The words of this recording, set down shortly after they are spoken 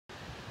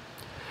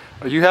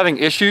Are you having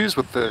issues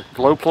with the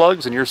glow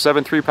plugs in your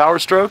 7.3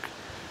 Powerstroke?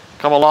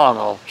 Come along,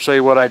 I'll show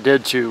you what I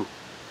did to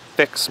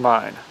fix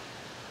mine.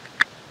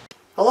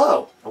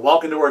 Hello, and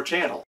welcome to our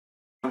channel.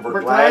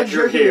 We're glad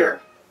you're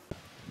here.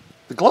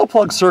 The glow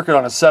plug circuit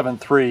on a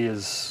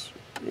 7.3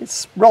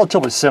 it's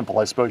relatively simple,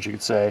 I suppose you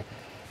could say.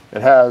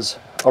 It has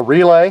a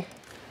relay,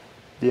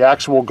 the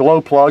actual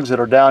glow plugs that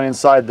are down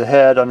inside the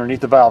head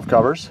underneath the valve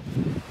covers.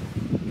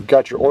 You've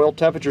got your oil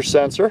temperature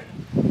sensor.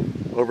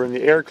 Over in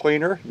the air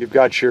cleaner, you've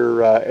got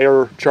your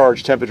air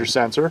charge temperature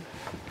sensor,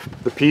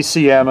 the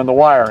PCM, and the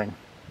wiring.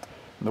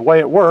 And the way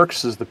it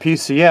works is the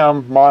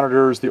PCM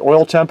monitors the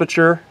oil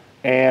temperature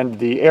and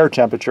the air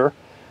temperature,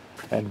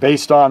 and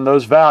based on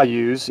those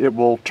values it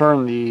will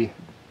turn the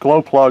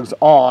glow plugs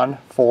on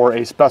for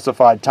a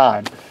specified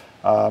time.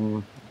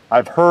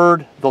 I've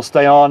heard they'll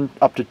stay on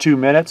up to 2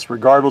 minutes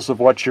regardless of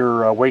what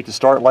your wait to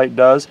start light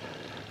does.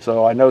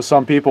 So I know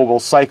some people will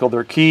cycle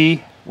their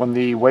key when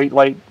the wait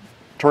light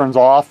turns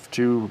off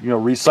to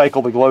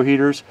recycle the glow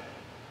heaters,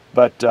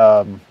 but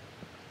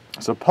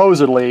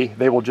supposedly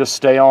they will just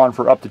stay on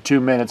for up to 2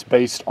 minutes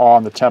based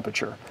on the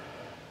temperature.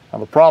 Now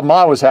the problem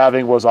I was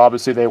having was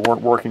obviously they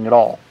weren't working at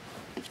all.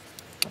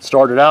 It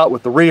started out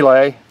with the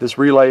relay. This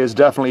relay is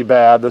definitely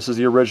bad. This is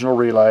the original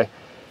relay.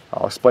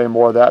 I'll explain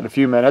more of that in a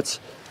few minutes.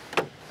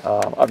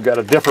 I've got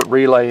a different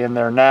relay in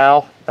there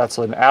now. That's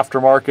an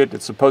aftermarket.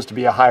 It's supposed to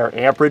be a higher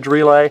amperage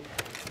relay.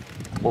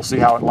 We'll see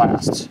how it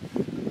lasts.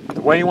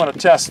 The way you want to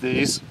test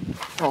these,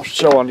 I'll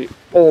show on the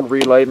old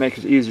relay, make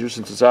it easier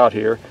since it's out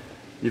here.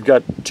 You've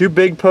got 2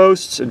 big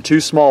posts and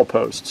 2 small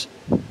posts.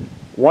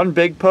 One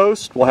big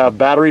post will have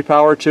battery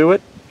power to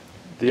it.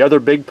 The other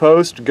big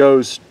post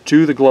goes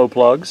to the glow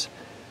plugs.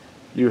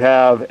 You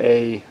have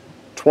a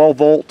 12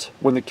 volt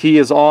when the key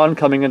is on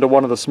coming into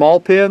one of the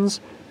small pins,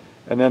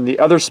 and then the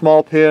other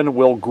small pin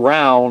will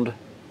ground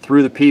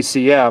through the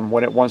PCM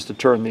when it wants to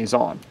turn these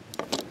on.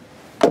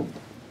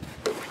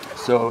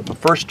 So the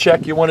first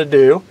check you want to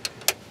do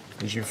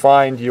is you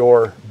find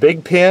your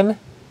big pin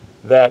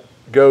that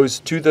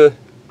goes to the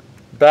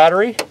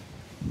battery,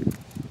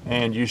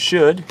 and you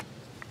should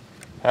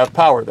have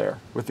power there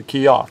with the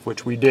key off,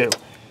 which we do.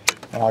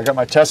 Now I got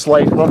my test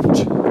light hooked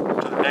to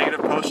the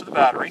negative post of the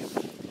battery.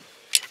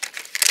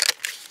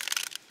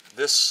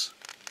 This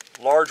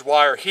large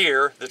wire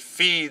here that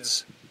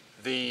feeds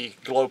the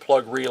glow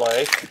plug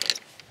relay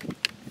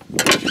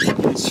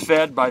is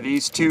fed by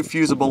these 2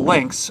 fusible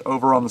links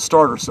over on the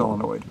starter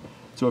solenoid.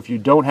 So if you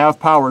don't have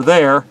power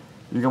there,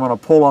 you're going to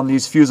pull on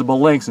these fusible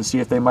links and see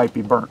if they might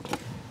be burnt.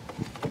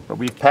 But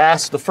we've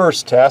passed the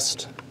first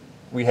test.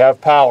 We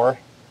have power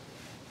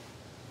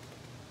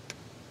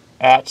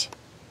at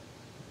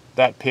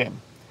that pin.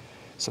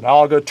 So now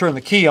I'll go turn the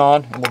key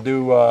on and we'll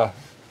do a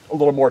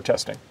little more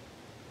testing.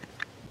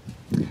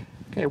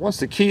 Okay, once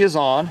the key is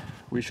on,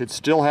 we should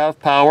still have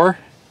power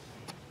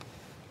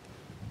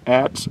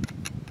at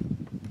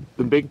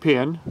the big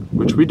pin,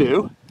 which we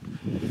do.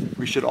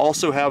 We should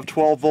also have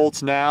 12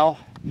 volts now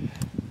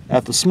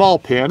at the small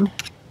pin,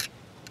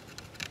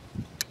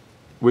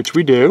 which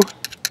we do.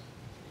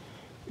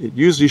 It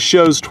usually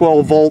shows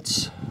 12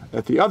 volts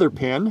at the other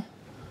pin.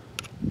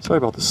 Sorry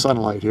about the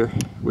sunlight here,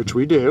 which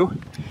we do.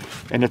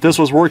 And if this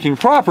was working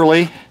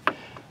properly,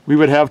 we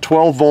would have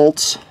 12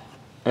 volts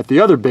at the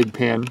other big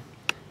pin,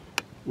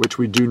 which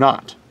we do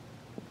not.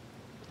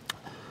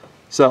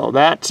 So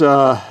that,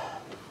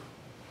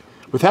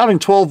 with having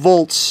 12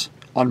 volts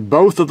on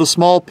both of the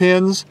small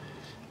pins,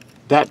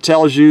 that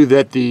tells you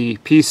that the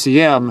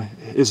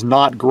PCM is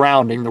not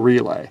grounding the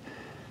relay.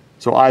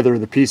 So either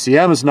the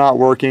PCM is not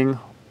working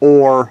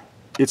or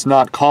it's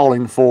not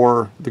calling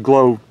for the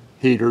glow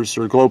heaters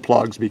or glow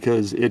plugs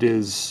because it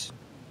is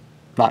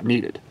not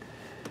needed.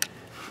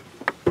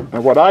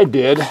 And what I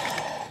did,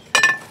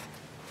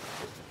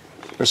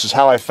 this is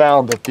how I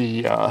found that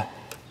the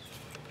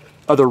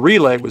other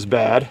relay was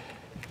bad.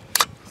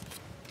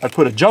 I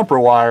put a jumper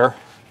wire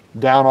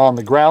down on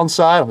the ground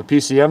side, on the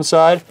PCM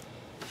side,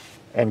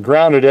 and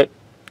grounded it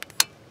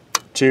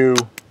to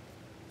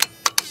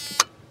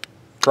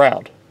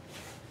ground.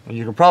 And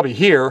you can probably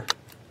hear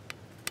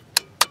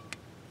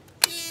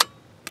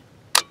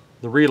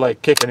the relay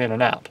kicking in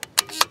and out.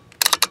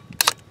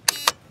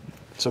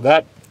 So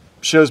that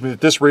shows me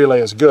that this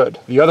relay is good.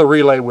 The other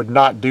relay would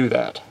not do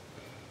that.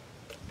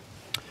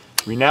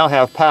 We now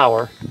have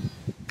power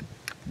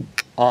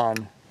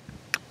on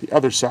the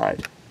other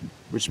side,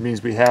 which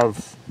means we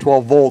have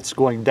 12 volts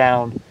going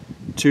down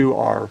to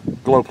our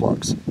glow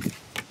plugs.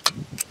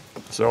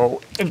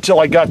 So until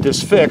I got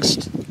this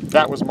fixed,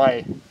 that was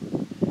my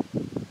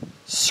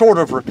sort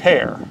of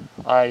repair.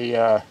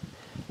 I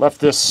left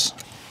this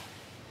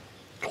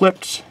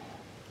clipped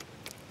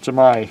to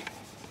my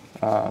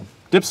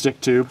dipstick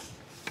tube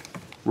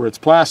where it's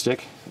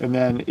plastic, and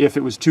then if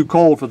it was too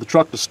cold for the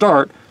truck to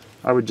start,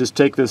 I would just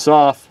take this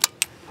off,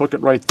 hook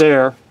it right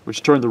there,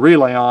 which turned the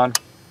relay on,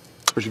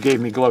 which gave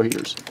me glow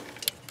heaters.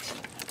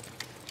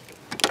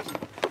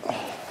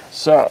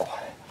 So,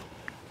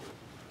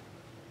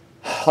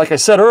 like I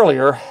said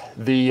earlier,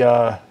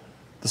 the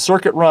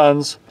circuit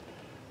runs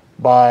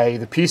by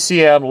the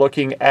PCM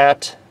looking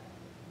at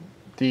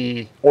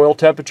the oil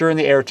temperature and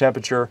the air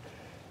temperature,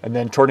 and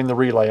then turning the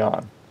relay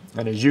on.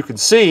 And as you can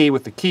see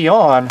with the key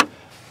on,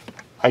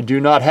 I do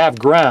not have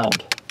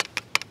ground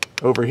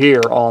over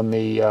here on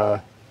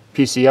the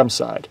PCM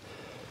side.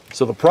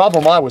 So the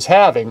problem I was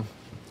having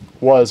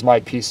was my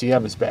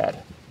PCM is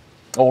bad,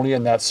 only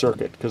in that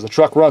circuit, because the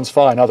truck runs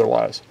fine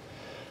otherwise.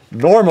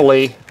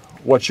 Normally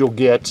what you'll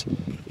get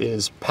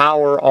is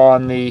power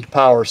on the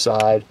power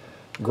side,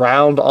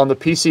 ground on the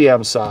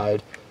PCM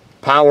side,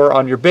 power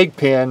on your big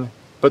pin,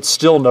 but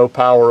still no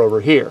power over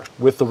here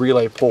with the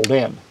relay pulled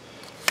in.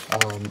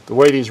 The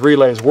way these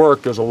relays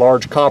work, there's a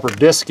large copper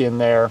disc in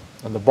there,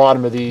 and the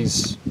bottom of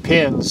these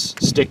pins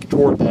stick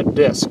toward that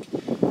disc.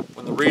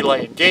 When the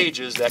relay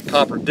engages, that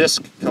copper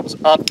disc comes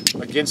up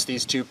against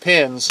these two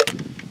pins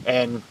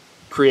and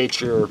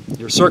creates your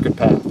circuit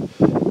path.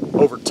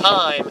 Over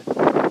time,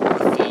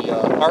 with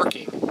the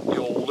arcing,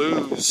 you'll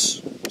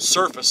lose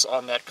surface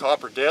on that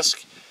copper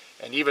disc,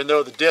 and even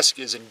though the disc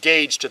is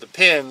engaged to the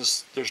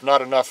pins, there's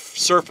not enough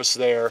surface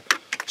there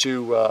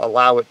to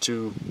allow it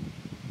to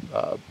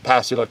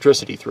pass the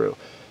electricity through.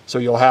 So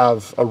you'll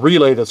have a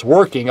relay that's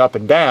working up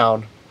and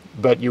down,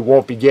 but you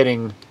won't be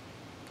getting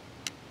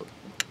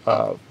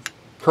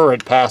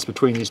current pass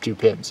between these two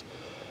pins.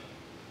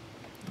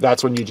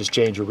 That's when you just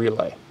change your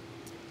relay.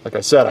 Like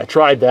I said, I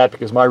tried that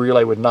because my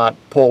relay would not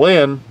pull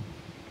in,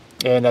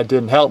 and that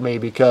didn't help me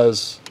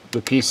because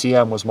the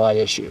PCM was my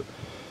issue.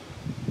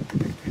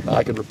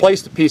 I could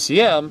replace the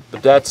PCM,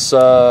 but that's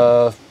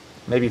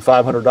maybe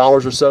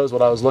 $500 or so is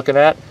what I was looking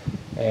at,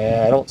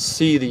 and I don't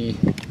see the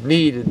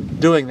need in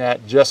doing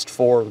that just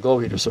for the glow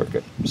heater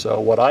circuit. So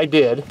what I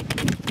did,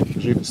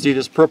 as you can see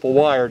this purple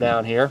wire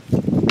down here,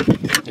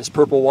 this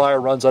purple wire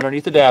runs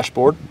underneath the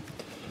dashboard.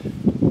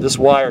 This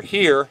wire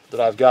here that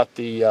I've got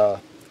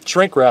the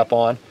shrink wrap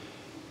on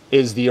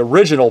is the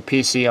original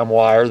PCM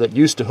wire that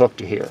used to hook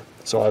to here.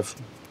 So I've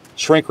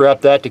shrink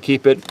wrapped that to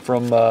keep it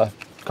from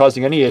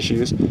causing any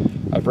issues.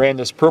 I've ran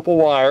this purple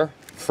wire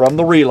from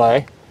the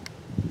relay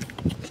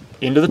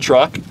into the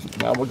truck.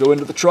 Now we'll go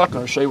into the truck and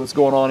I'll show you what's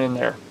going on in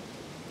there.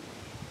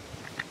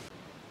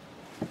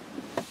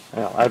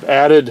 Now I've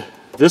added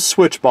this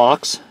switch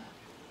box.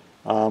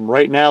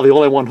 Right now the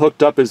only one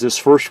hooked up is this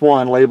first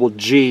one labeled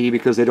G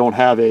because they don't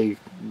have a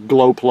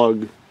glow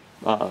plug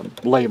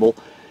label.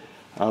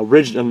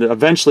 And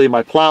eventually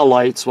my plow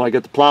lights, when I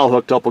get the plow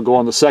hooked up, will go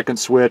on the second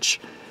switch.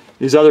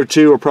 These other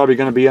two are probably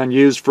going to be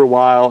unused for a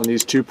while, and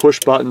these two push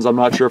buttons I'm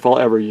not sure if I'll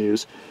ever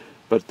use.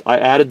 But I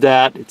added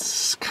that.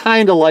 It's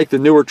kind of like the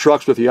newer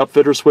trucks with the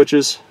upfitter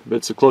switches, but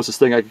it's the closest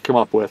thing I could come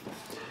up with.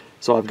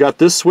 So I've got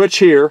this switch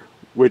here,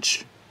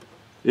 which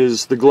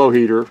is the glow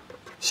heater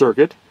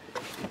circuit.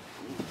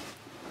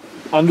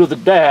 Under the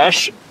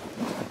dash,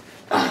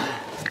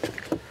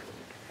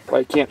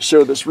 I can't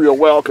show this real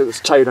well because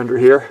it's tight under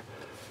here.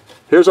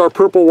 Here's our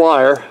purple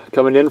wire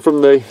coming in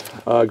from the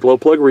glow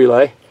plug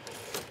relay.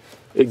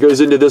 It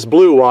goes into this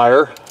blue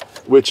wire,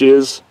 which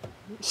is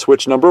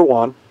switch number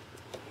 1.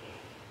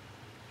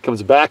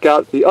 Comes back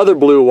out the other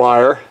blue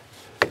wire,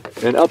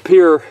 and up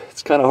here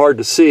it's kind of hard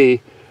to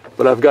see,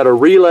 but I've got a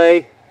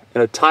relay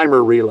and a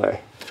timer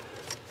relay.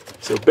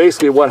 So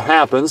basically what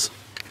happens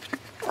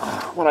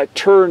when I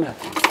turn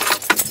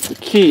the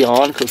key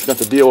on, because we have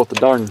to deal with the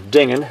darn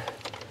dinging, you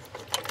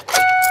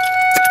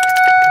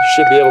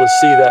should be able to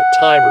see that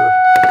timer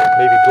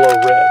maybe glow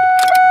red.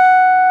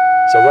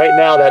 So right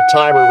now that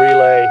timer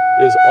relay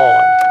is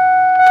on.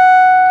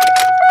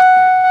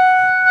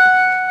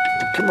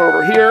 Come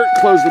over here,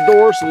 close the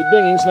door so the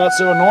dinging's not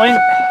so annoying.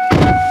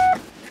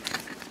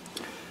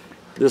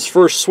 This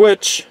first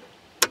switch,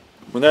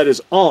 when that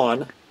is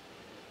on,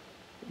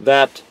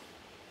 that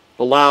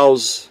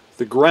allows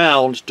the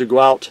ground to go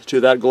out to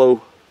that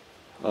glow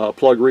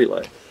plug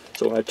relay.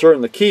 So when I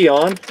turn the key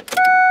on,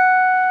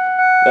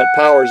 that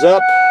powers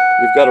up.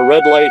 We've got a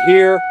red light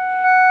here,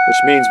 which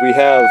means we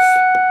have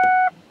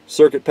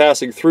circuit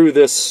passing through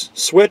this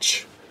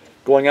switch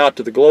going out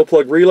to the glow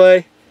plug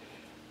relay,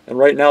 and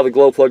right now the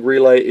glow plug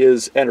relay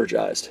is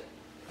energized.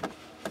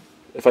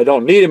 If I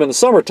don't need them in the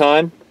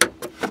summertime,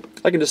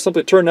 I can just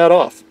simply turn that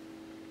off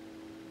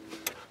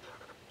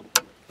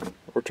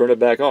or turn it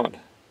back on.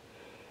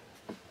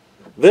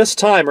 This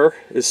timer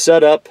is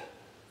set up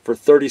for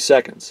 30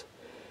 seconds.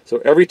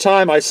 So every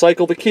time I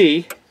cycle the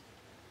key,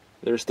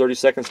 there's 30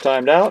 seconds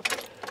timed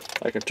out.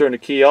 I can turn the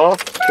key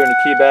off, turn the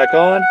key back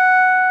on.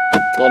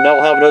 Well, now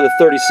we'll have another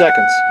 30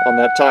 seconds on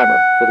that timer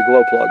for the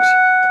glow plugs.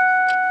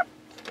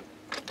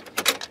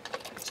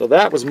 So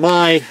that was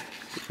my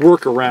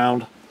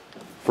workaround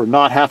for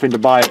not having to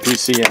buy a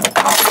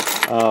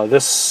PCM.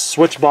 This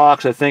switch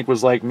box I think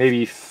was like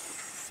maybe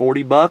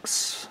 40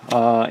 bucks,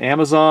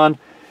 Amazon.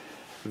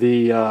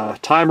 The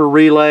timer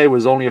relay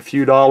was only a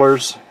few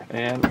dollars,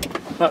 and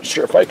I'm not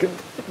sure if I can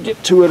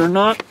get to it or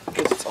not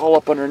because it's all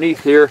up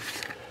underneath here.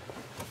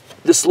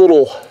 This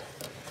little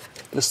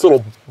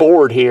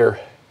board here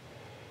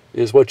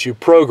is what you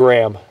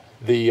program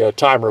the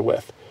timer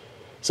with.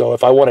 So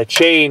if I want to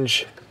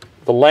change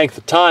the length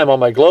of time on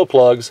my glow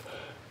plugs,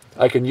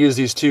 I can use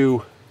these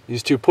two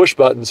push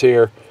buttons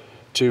here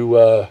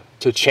to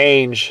to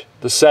change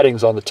the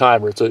settings on the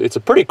timer. It's a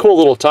pretty cool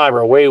little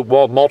timer,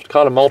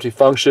 kind of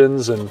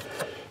multi-functions, and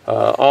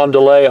on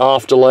delay,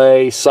 off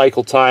delay,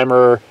 cycle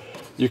timer.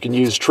 You can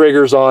use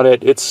triggers on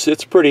it.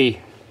 It's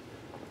pretty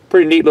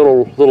neat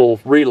little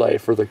relay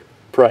for the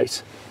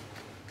price.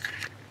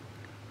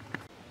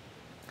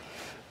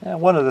 And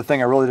one other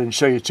thing I really didn't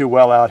show you too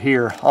well out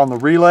here on the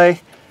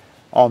relay,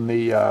 on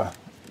the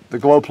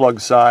glow plug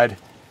side,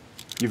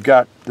 you've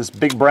got this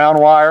big brown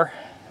wire,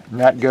 and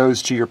that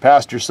goes to your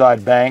passenger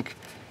side bank.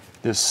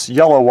 This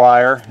yellow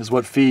wire is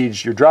what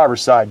feeds your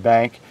driver's side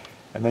bank,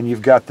 and then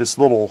you've got this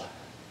little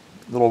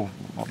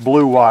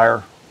blue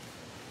wire.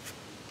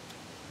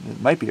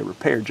 It might be a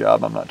repair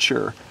job, I'm not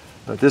sure,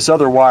 but this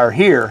other wire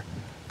here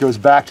goes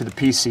back to the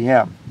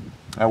PCM.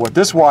 Now what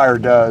this wire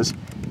does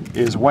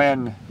is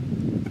when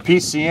the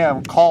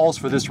PCM calls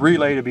for this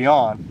relay to be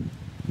on,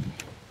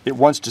 it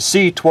wants to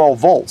see 12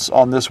 volts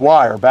on this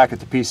wire back at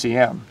the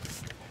PCM.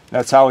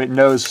 That's how it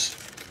knows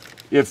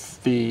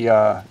if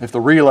the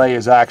relay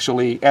is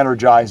actually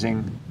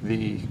energizing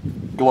the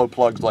glow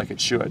plugs like it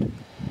should.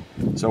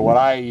 So what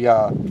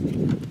I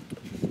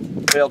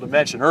failed to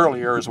mention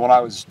earlier is when I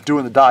was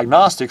doing the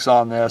diagnostics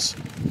on this,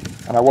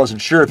 and I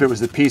wasn't sure if it was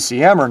the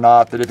PCM or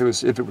not, that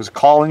if it was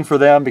calling for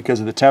them because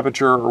of the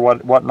temperature or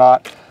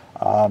whatnot.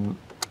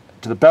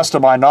 To the best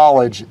of my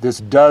knowledge,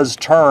 this does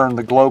turn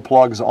the glow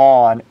plugs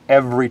on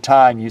every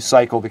time you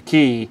cycle the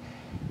key,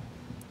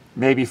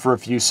 maybe for a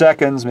few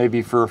seconds,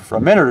 maybe for a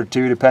minute or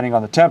two, depending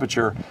on the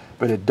temperature,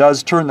 but it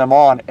does turn them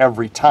on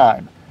every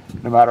time,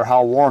 no matter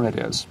how warm it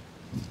is.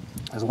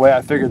 The way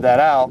I figured that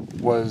out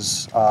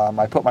was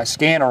I put my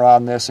scanner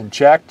on this and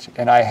checked,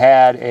 and I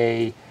had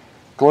a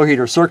glow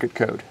heater circuit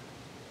code.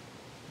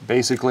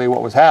 Basically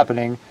what was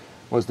happening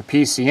was the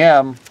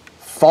PCM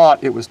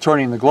thought it was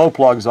turning the glow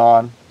plugs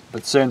on,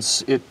 but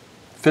since it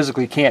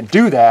physically can't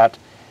do that,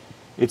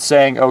 it's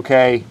saying,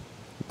 okay,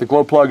 the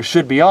glow plug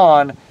should be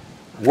on,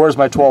 where's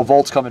my 12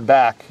 volts coming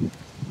back?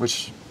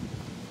 Which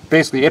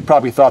basically it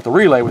probably thought the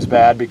relay was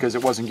bad because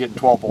it wasn't getting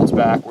 12 volts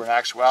back, where in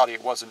actuality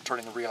it wasn't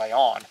turning the relay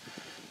on.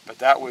 But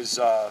that was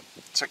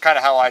so kind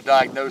of how I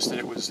diagnosed that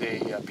it was a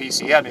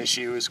PCM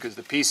issue, is because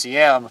the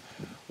PCM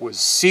was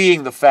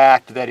seeing the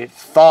fact that it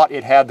thought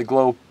it had the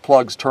glow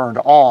plugs turned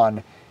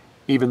on,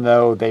 even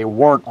though they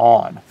weren't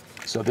on.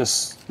 So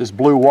this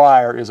blue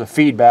wire is a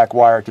feedback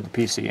wire to the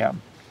PCM.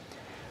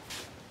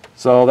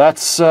 So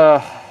that's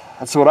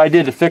what I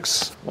did to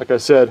fix, like I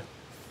said,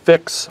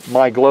 fix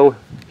my glow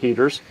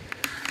heaters.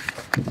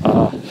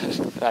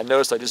 I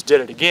noticed I just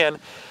did it again.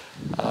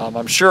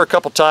 I'm sure a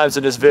couple times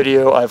in this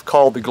video I've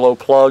called the glow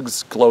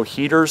plugs glow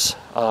heaters.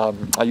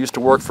 I used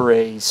to work for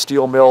a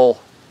steel mill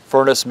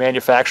furnace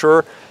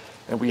manufacturer,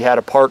 and we had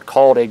a part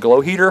called a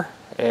glow heater,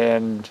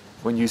 and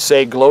when you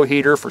say glow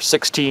heater for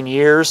 16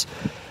 years,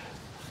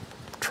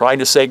 trying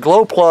to say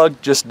glow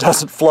plug just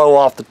doesn't flow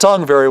off the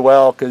tongue very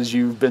well because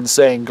you've been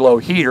saying glow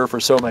heater for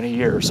so many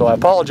years. So I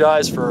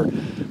apologize for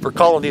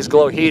calling these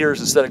glow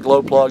heaters instead of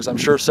glow plugs, I'm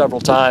sure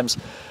several times.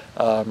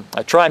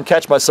 I try and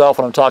catch myself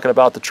when I'm talking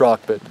about the truck,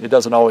 but it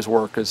doesn't always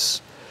work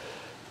because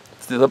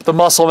the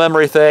muscle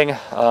memory thing.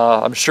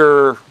 I'm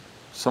sure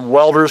some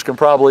welders can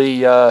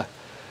probably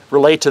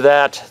relate to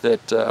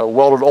that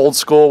welded old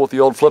school with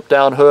the old flip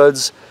down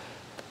hoods.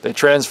 They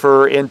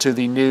transfer into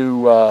the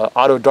new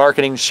auto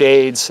darkening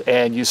shades,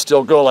 and you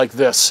still go like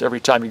this every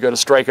time you go to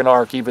strike an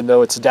arc, even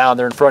though it's down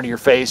there in front of your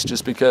face,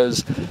 just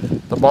because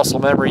the muscle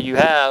memory you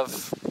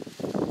have,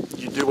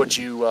 you do what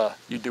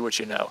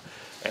you know.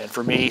 And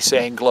for me,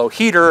 saying glow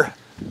heater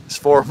is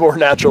far more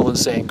natural than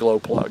saying glow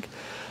plug.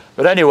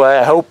 But anyway,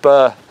 I hope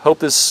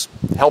this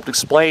helped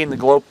explain the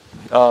glow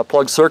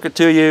plug circuit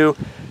to you.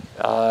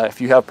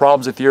 If you have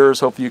problems with yours,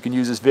 hopefully you can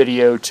use this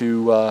video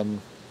to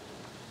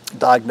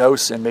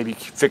diagnose and maybe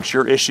fix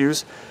your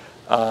issues.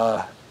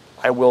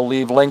 I will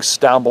leave links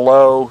down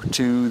below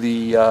to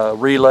the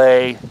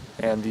relay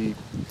and the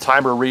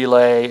timer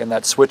relay and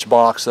that switch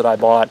box that I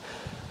bought,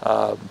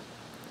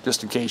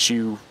 just in case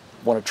you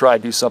want to try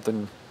to do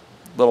something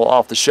a little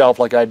off the shelf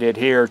like I did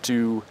here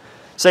to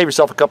save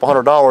yourself a couple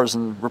 $100s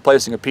in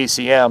replacing a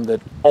PCM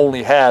that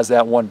only has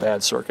that one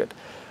bad circuit.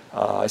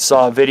 I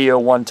saw a video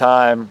one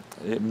time,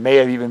 it may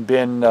have even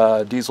been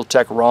Diesel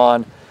Tech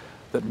Ron,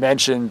 that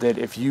mentioned that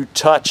if you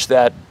touch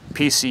that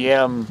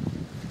PCM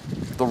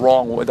the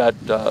wrong way, that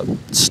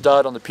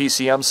stud on the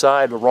PCM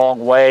side the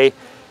wrong way,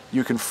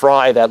 you can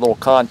fry that little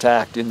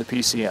contact in the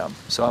PCM.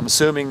 So I'm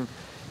assuming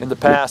in the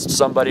past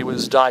somebody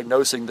was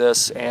diagnosing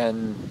this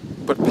and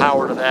put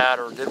power to that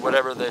or did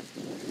whatever that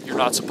you're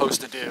not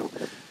supposed to do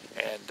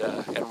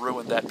and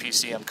ruined that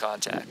PCM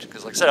contact.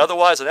 Because like I said,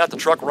 otherwise than that, the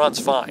truck runs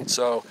fine.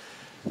 So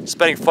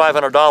spending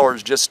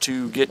 $500 just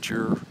to get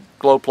your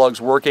glow plugs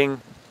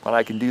working when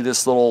I can do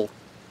this little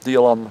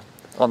deal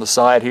on the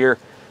side here,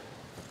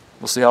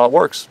 we'll see how it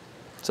works.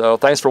 So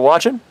thanks for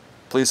watching.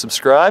 Please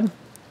subscribe.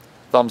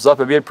 Thumbs up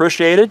would be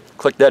appreciated.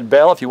 Click that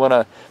bell if you want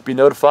to be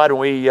notified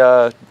when we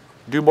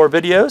do more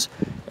videos.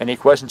 Any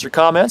questions or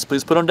comments,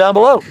 please put them down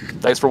below.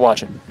 Thanks for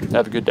watching.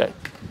 Have a good day.